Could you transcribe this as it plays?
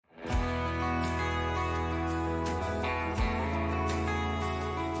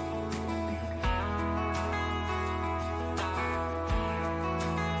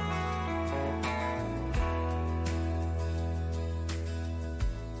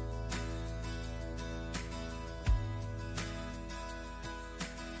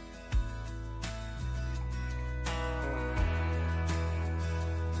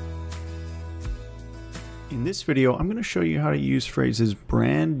In this video, I'm going to show you how to use Frase's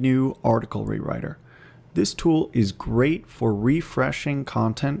brand new article rewriter. This tool is great for refreshing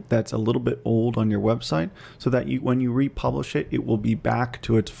content that's a little bit old on your website so that when you republish it, it will be back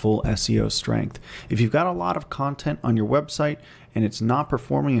to its full SEO strength. If you've got a lot of content on your website and it's not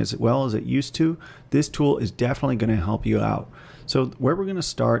performing as well as it used to, this tool is definitely going to help you out. So where we're going to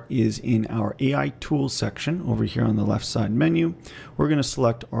start is in our AI tools section over here on the left side menu. We're going to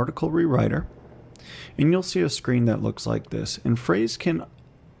select article rewriter. And you'll see a screen that looks like this. And Frase can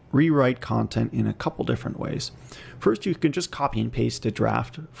rewrite content in a couple different ways. First, you can just copy and paste a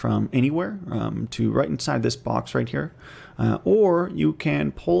draft from anywhere to right inside this box right here. Or you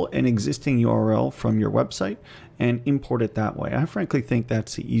can pull an existing URL from your website and import it that way. I frankly think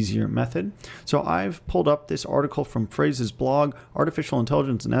that's the easier method. So I've pulled up this article from Frase's blog, Artificial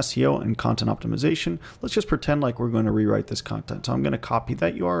Intelligence and SEO and Content Optimization. Let's just pretend like we're going to rewrite this content. So I'm going to copy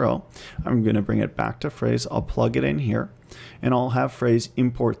that URL. I'm going to bring it back to Frase. I'll plug it in here and I'll have Frase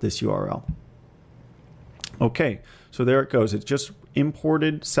import this URL. Okay, so there it goes. It's just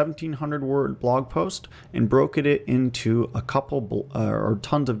imported 1,700 word blog post and broken it into a couple or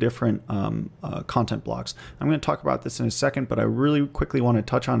tons of different content blocks. I'm going to talk about this in a second, but I really quickly want to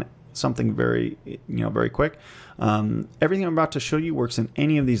touch on something very quick. Everything I'm about to show you works in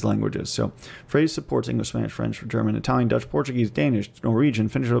any of these languages. So Frase supports English, Spanish, French, German, Italian, Dutch, Portuguese, Danish, Norwegian,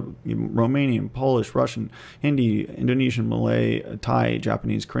 Finnish, Romanian, Polish, Russian, Hindi, Indonesian, Malay, Thai,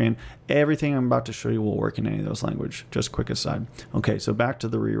 Japanese, Korean. Everything I'm about to show you will work in any of those languages. Just quick aside. Okay, so back to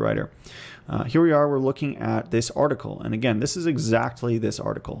the rewriter. Here we are, we're looking at this article. And again, this is exactly this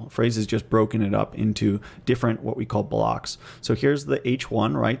article. Frase has just broken it up into different, what we call blocks. So here's the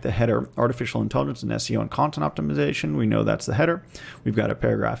H1, right? The header, Artificial Intelligence and SEO and Content Optimization. We know that's the header. We've got a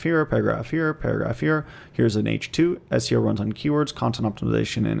paragraph here, a paragraph here, a paragraph here. Here's an H2, SEO runs on keywords, content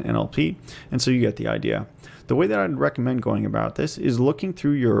optimization, and NLP. And so you get the idea. The way that I'd recommend going about this is looking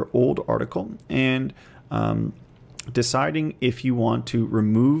through your old article and deciding if you want to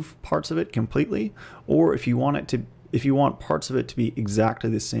remove parts of it completely or if you want parts of it to be exactly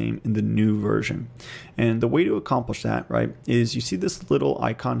the same in the new version. And the way to accomplish that, right, is you see this little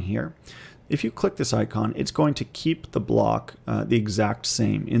icon here. If you click this icon, it's going to keep the block the exact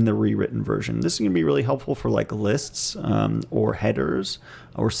same in the rewritten version. This is going to be really helpful for like lists or headers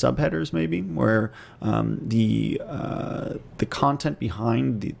or subheaders maybe, where the content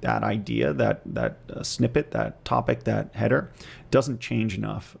behind that idea, that snippet, that topic, that header doesn't change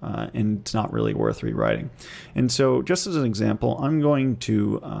enough and it's not really worth rewriting. And so just as an example, I'm going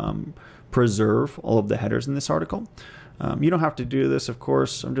to preserve all of the headers in this article. You don't have to do this, of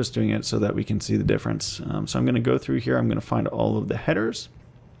course. I'm just doing it so that we can see the difference. So I'm going to go through here. I'm going to find all of the headers.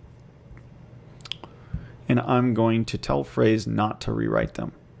 And I'm going to tell Frase not to rewrite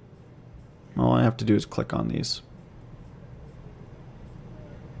them. All I have to do is click on these.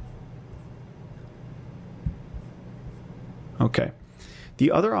 Okay.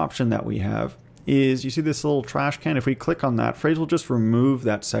 The other option that we have is, you see this little trash can? If we click on that, Frase will just remove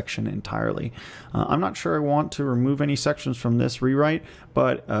that section entirely. I'm not sure I want to remove any sections from this rewrite,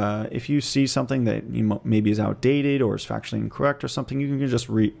 but if you see something that maybe is outdated or is factually incorrect or something, you can just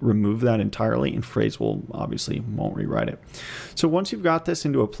remove that entirely and Frase will obviously won't rewrite it. So once you've got this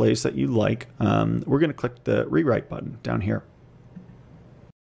into a place that you like, we're going to click the rewrite button down here.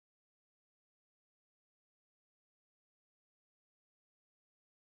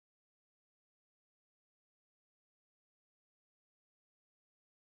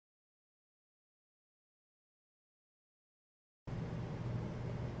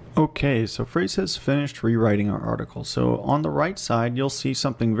 Okay, so Frase has finished rewriting our article. So on the right side, you'll see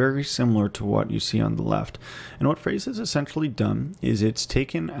something very similar to what you see on the left. And what Frase has essentially done is it's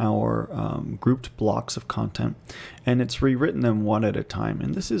taken our grouped blocks of content and it's rewritten them one at a time.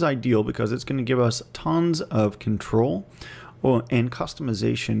 And this is ideal because it's going to give us tons of control and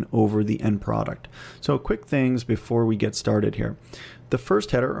customization over the end product. So quick things before we get started here. The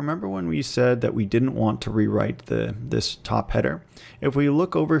first header, remember when we said that we didn't want to rewrite this top header? If we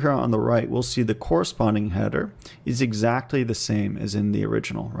look over here on the right, we'll see the corresponding header is exactly the same as in the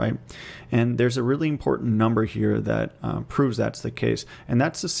original, right? And there's a really important number here that proves that's the case, and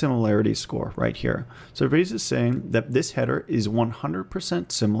that's the similarity score right here. So Frase is saying that this header is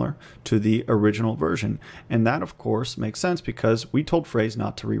 100% similar to the original version, and that of course makes sense because we told Frase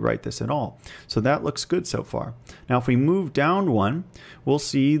not to rewrite this at all. So that looks good so far. Now if we move down one, we'll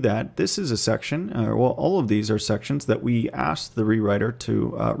see that this is a section, well, all of these are sections that we asked the rewriter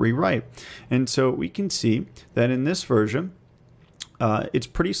to rewrite. And so we can see that in this version, it's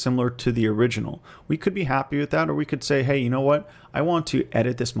pretty similar to the original. We could be happy with that, or we could say, hey, you know what? I want to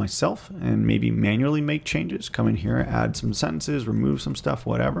edit this myself and maybe manually make changes. Come in here, add some sentences, remove some stuff,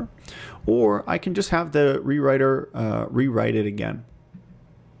 whatever. Or I can just have the rewriter rewrite it again.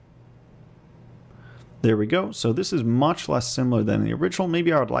 There we go. So this is much less similar than the original.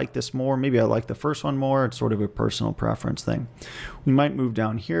 Maybe I would like this more. Maybe I like the first one more. It's sort of a personal preference thing. We might move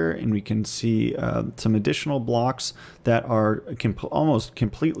down here and we can see some additional blocks that are almost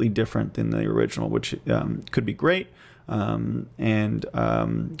completely different than the original, which could be great. And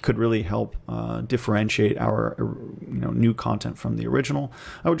could really help differentiate our new content from the original.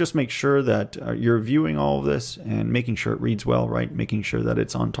 I would just make sure that you're viewing all of this and making sure it reads well, right? Making sure that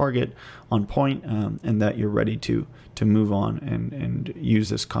it's on target, on point, and that you're ready to move on and use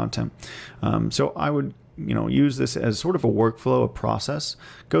this content. So I would use this as sort of a workflow, a process.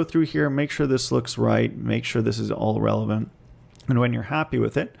 Go through here, make sure this looks right, make sure this is all relevant. And when you're happy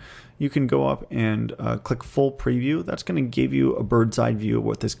with it, you can go up and click full preview. That's going to give you a bird's eye view of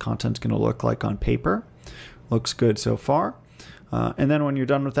what this content's going to look like on paper. Looks good so far. And then when you're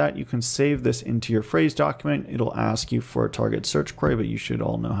done with that, you can save this into your Frase document. It'll ask you for a target search query, but you should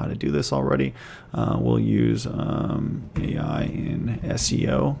all know how to do this already. We'll use AI in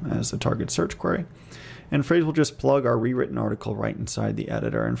SEO as the target search query. And Frase will just plug our rewritten article right inside the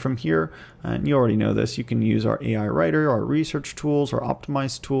editor. And from here, and you already know this, you can use our AI writer, our research tools, our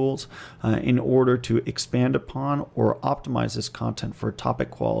optimize tools in order to expand upon or optimize this content for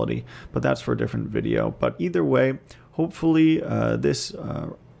topic quality. But that's for a different video. But either way, hopefully this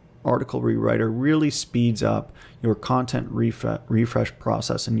article rewriter really speeds up your content refresh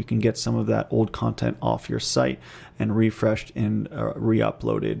process, and you can get some of that old content off your site and refreshed and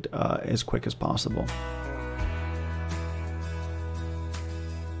re-uploaded as quick as possible.